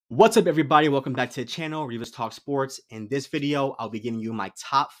What's up, everybody? Welcome back to the channel, Revis Talk Sports. In this video, I'll be giving you my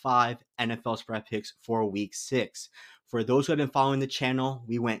top 5 NFL spread picks for Week 6. For those who have been following the channel,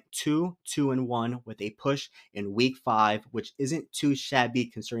 we went 2-1 with a push in Week 5, which isn't too shabby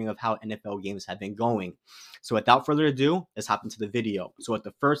considering of how NFL games have been going. So without further ado, let's hop into the video. So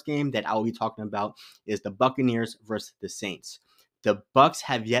the first game that I'll be talking about is the Buccaneers versus the Saints. The Bucs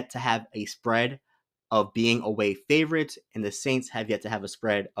have yet to have a spread of being away favorites, and the Saints have yet to have a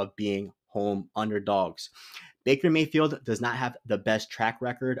spread of being home underdogs. Baker Mayfield does not have the best track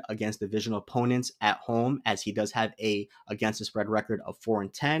record against divisional opponents at home, as he does have a against the spread record of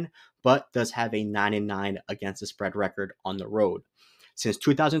 4-10, but does have a 9-9 against the spread record on the road. Since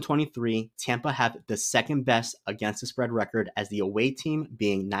 2023, Tampa have the second best against the spread record, as the away team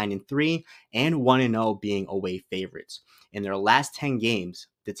being 9-3 and 1-0 being away favorites. In their last 10 games,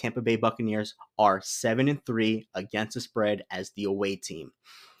 the Tampa Bay Buccaneers are 7-3 against the spread as the away team.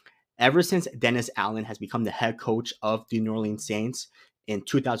 Ever since Dennis Allen has become the head coach of the New Orleans Saints in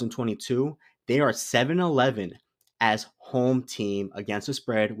 2022, they are 7-11 as home team against the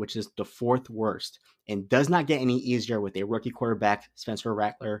spread, which is the fourth worst, and does not get any easier with a rookie quarterback, Spencer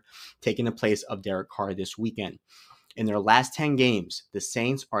Rattler, taking the place of Derek Carr this weekend. In their last 10 games, the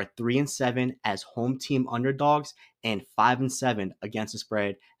Saints are 3-7 as home team underdogs and 5-7 against the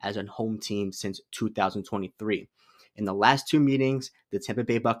spread as a home team since 2023. In the last two meetings, the Tampa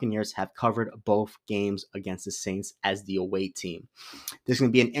Bay Buccaneers have covered both games against the Saints as the away team. This is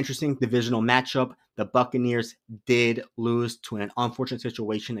going to be an interesting divisional matchup. The Buccaneers did lose to an unfortunate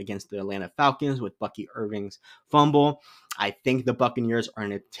situation against the Atlanta Falcons with Bucky Irving's fumble. I think the Buccaneers are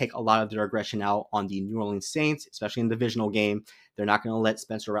going to take a lot of their aggression out on the New Orleans Saints, especially in the divisional game. They're not going to let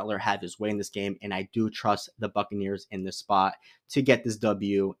Spencer Rattler have his way in this game, and I do trust the Buccaneers in this spot to get this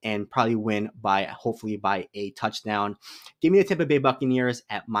W and probably win hopefully by a touchdown. Give me the Tampa Bay Buccaneers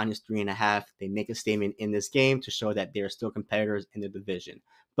at -3.5. They make a statement in this game to show that they're still competitors in the division.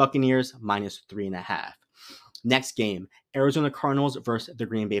 Buccaneers -3.5. Next game, Arizona Cardinals versus the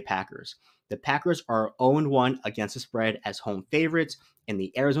Green Bay Packers. The Packers are 0-1 against the spread as home favorites, and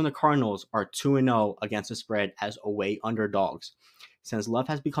the Arizona Cardinals are 2-0 against the spread as away underdogs. Since Love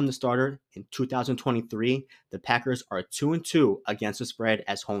has become the starter in 2023, the Packers are 2-2 against the spread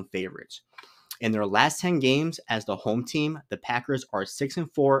as home favorites. In their last 10 games as the home team, the Packers are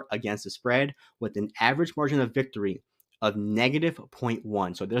 6-4 against the spread with an average margin of victory of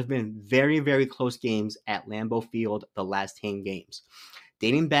 -0.1. So there's been very, very close games at Lambeau Field the last 10 games.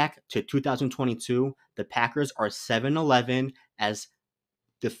 Dating back to 2022, the Packers are 7-11 as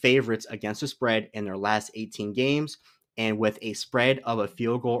the favorites against the spread in their last 18 games. And with a spread of a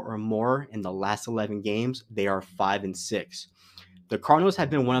field goal or more in the last 11 games, they are 5-6. The Cardinals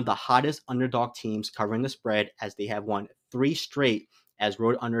have been one of the hottest underdog teams covering the spread, as they have won 3 straight as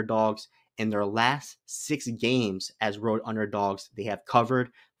road underdogs. In their last 6 games as road underdogs, they have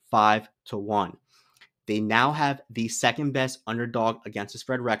covered 5-1. They now have the second best underdog against the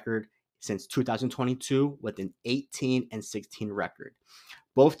spread record since 2022 with an 18-16 record.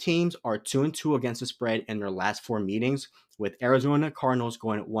 Both teams are 2-2 against the spread in their last 4 meetings, with Arizona Cardinals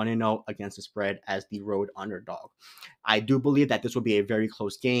going 1-0 against the spread as the road underdog. I do believe that this will be a very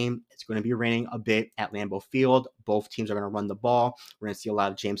close game. It's going to be raining a bit at Lambeau Field. Both teams are going to run the ball. We're going to see a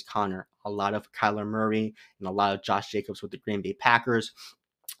lot of James Conner, a lot of Kyler Murray, and a lot of Josh Jacobs with the Green Bay Packers.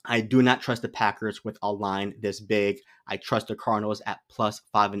 I do not trust the Packers with a line this big. I trust the Cardinals at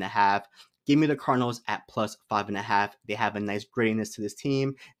 +5.5. Give me the Cardinals at +5.5. They have a nice grittiness to this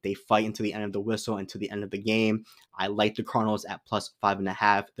team. They fight until the end of the whistle and to the end of the game. I like the Cardinals at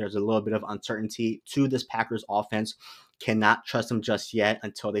 +5.5. There's a little bit of uncertainty to this Packers offense. Cannot trust them just yet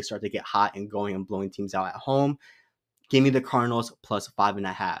until they start to get hot and going and blowing teams out at home. Give me the Cardinals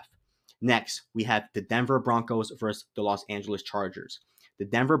 +5.5. Next, we have the Denver Broncos versus the Los Angeles Chargers. The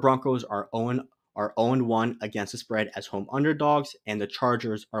Denver Broncos are 0-1 against the spread as home underdogs, and the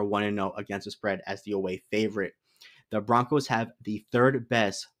Chargers are 1-0 against the spread as the away favorite. The Broncos have the third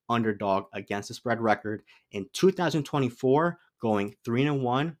best underdog against the spread record in 2024, going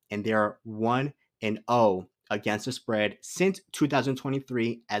 3-1, and they are 1-0 against the spread since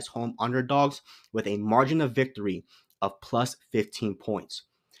 2023 as home underdogs with a margin of victory of +15 points.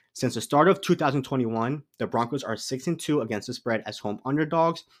 Since the start of 2021, the Broncos are 6-2 against the spread as home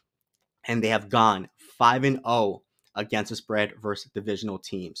underdogs, and they have gone 5-0 against the spread versus divisional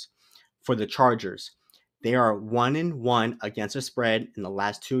teams. For the Chargers, they are 1-1 against the spread in the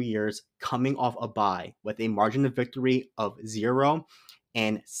last 2 years, coming off a bye with a margin of victory of 0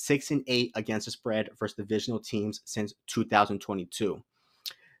 and 6-8 against the spread versus divisional teams since 2022.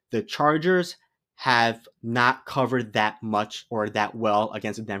 The Chargers have not covered that much or that well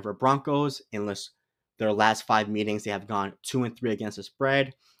against the Denver Broncos. Unless their last 5 meetings, they have gone 2-3 against the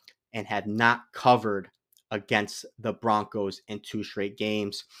spread and have not covered against the Broncos in 2 straight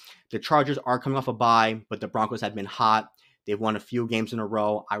games. The Chargers are coming off a bye, but the Broncos have been hot. They've won a few games in a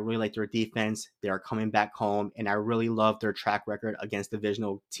row. I really like their defense. They are coming back home, and I really love their track record against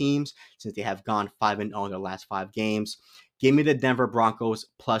divisional teams since they have gone 5-0 in their last 5 games. Give me the Denver Broncos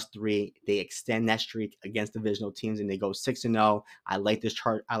 +3. They extend that streak against divisional teams, and they go 6-0. I like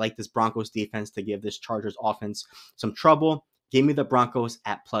this Broncos defense to give this Chargers offense some trouble. Give me the Broncos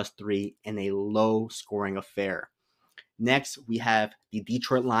at +3 in a low-scoring affair. Next, we have the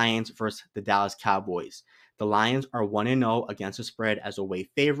Detroit Lions versus the Dallas Cowboys. The Lions are 1-0 against the spread as away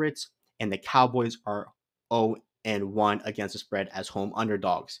favorites, and the Cowboys are 0-1 against the spread as home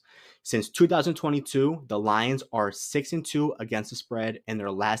underdogs. Since 2022, the Lions are 6-2 against the spread in their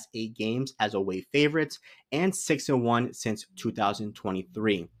last 8 games as away favorites, and 6-1 since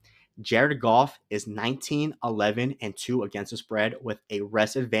 2023. Jared Goff is 19-11-2 against the spread with a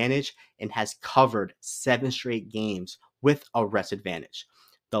rest advantage and has covered 7 straight games with a rest advantage.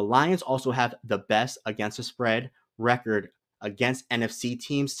 The Lions also have the best against the spread record against NFC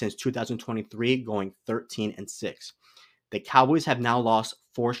teams since 2023, going 13-6. The Cowboys have now lost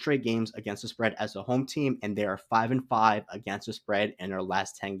 4 straight games against the spread as a home team, and they are 5-5 against the spread in their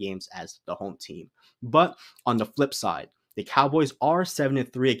last 10 games as the home team. But on the flip side, the Cowboys are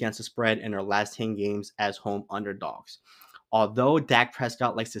 7-3 against the spread in their last 10 games as home underdogs. Although Dak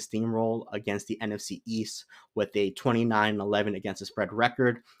Prescott likes to steamroll against the NFC East with a 29-11 against the spread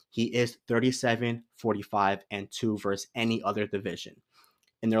record, he is 37-45-2 versus any other division.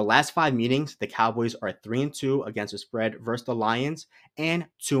 In their last 5 meetings, the Cowboys are 3-2 against the spread versus the Lions and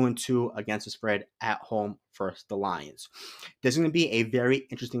 2-2 against the spread at home versus the Lions. This is going to be a very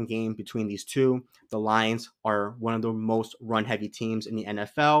interesting game between these two. The Lions are one of the most run-heavy teams in the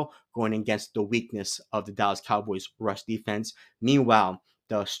NFL, going against the weakness of the Dallas Cowboys rush defense. Meanwhile,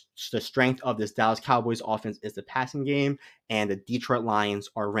 the strength of this Dallas Cowboys offense is the passing game, and the Detroit Lions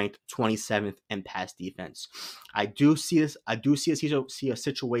are ranked 27th in pass defense. I do see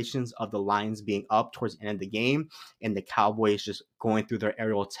situations of the Lions being up towards the end of the game, and the Cowboys just going through their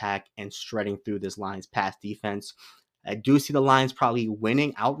aerial attack and shredding through this Lions pass defense. I do see the Lions probably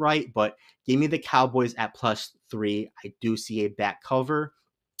winning outright, but give me the Cowboys at +3. I do see a backdoor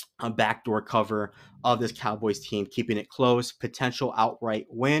cover of this Cowboys team, keeping it close, potential outright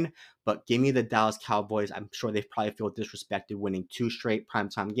win, but give me the Dallas Cowboys. I'm sure they probably feel disrespected winning 2 straight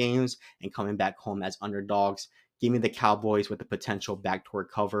primetime games and coming back home as underdogs. Give me the Cowboys with the potential backdoor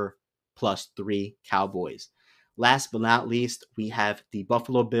cover, +3 Cowboys. Last but not least, we have the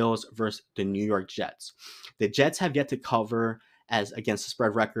Buffalo Bills versus the New York Jets. The Jets have yet to cover as against the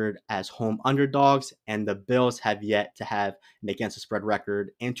spread record as home underdogs, and the Bills have yet to have an against the spread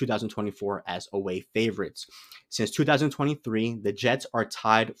record in 2024 as away favorites. Since 2023, the Jets are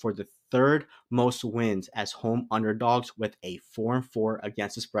tied for the 3rd most wins as home underdogs with a 4-4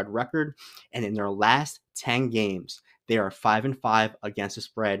 against the spread record, and in their last 10 games, they are 5-5 against the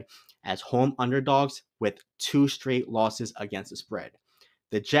spread as home underdogs with 2 straight losses against the spread.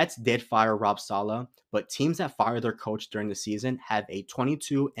 The Jets did fire Rob Saleh, but teams that fire their coach during the season have a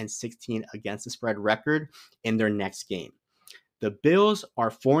 22-16 against the spread record in their next game. The Bills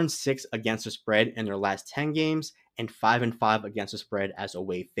are 4-6 against the spread in their last 10 games and 5-5 against the spread as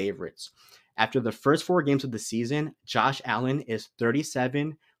away favorites. After the first 4 games of the season, Josh Allen is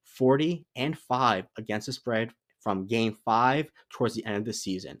 37-40-5 against the spread from game 5 towards the end of the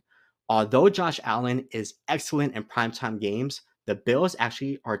season. Although Josh Allen is excellent in primetime games, the Bills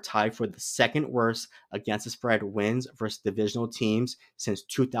actually are tied for the 2nd worst against the spread wins versus divisional teams since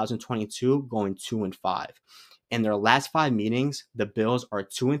 2022, going 2-5. In their last 5 meetings, the Bills are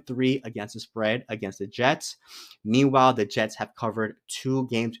 2-3 against the spread against the Jets. Meanwhile, the Jets have covered 2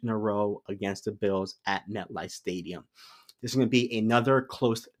 games in a row against the Bills at MetLife Stadium. This is going to be another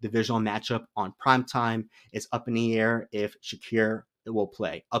close divisional matchup on primetime. It's up in the air if Shakir will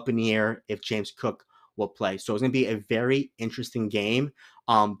play, up in the air if James Cook will play. So it's going to be a very interesting game.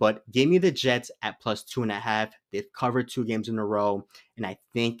 But give me the Jets at +2.5. They've covered 2 games in a row, and I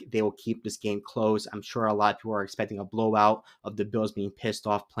think they will keep this game close. I'm sure a lot of people are expecting a blowout of the Bills being pissed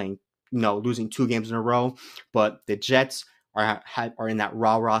off playing, losing 2 games in a row. But the Jets are in that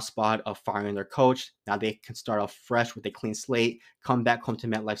rah-rah spot of firing their coach. Now they can start off fresh with a clean slate, come back home to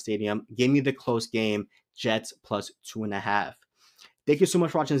MetLife Stadium. Give me the close game, Jets +2.5. Thank you so much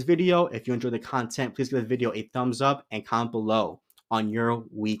for watching this video. If you enjoyed the content, please give the video a thumbs up and comment below on your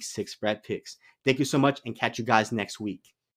Week 6 spread picks. Thank you so much, and catch you guys next week.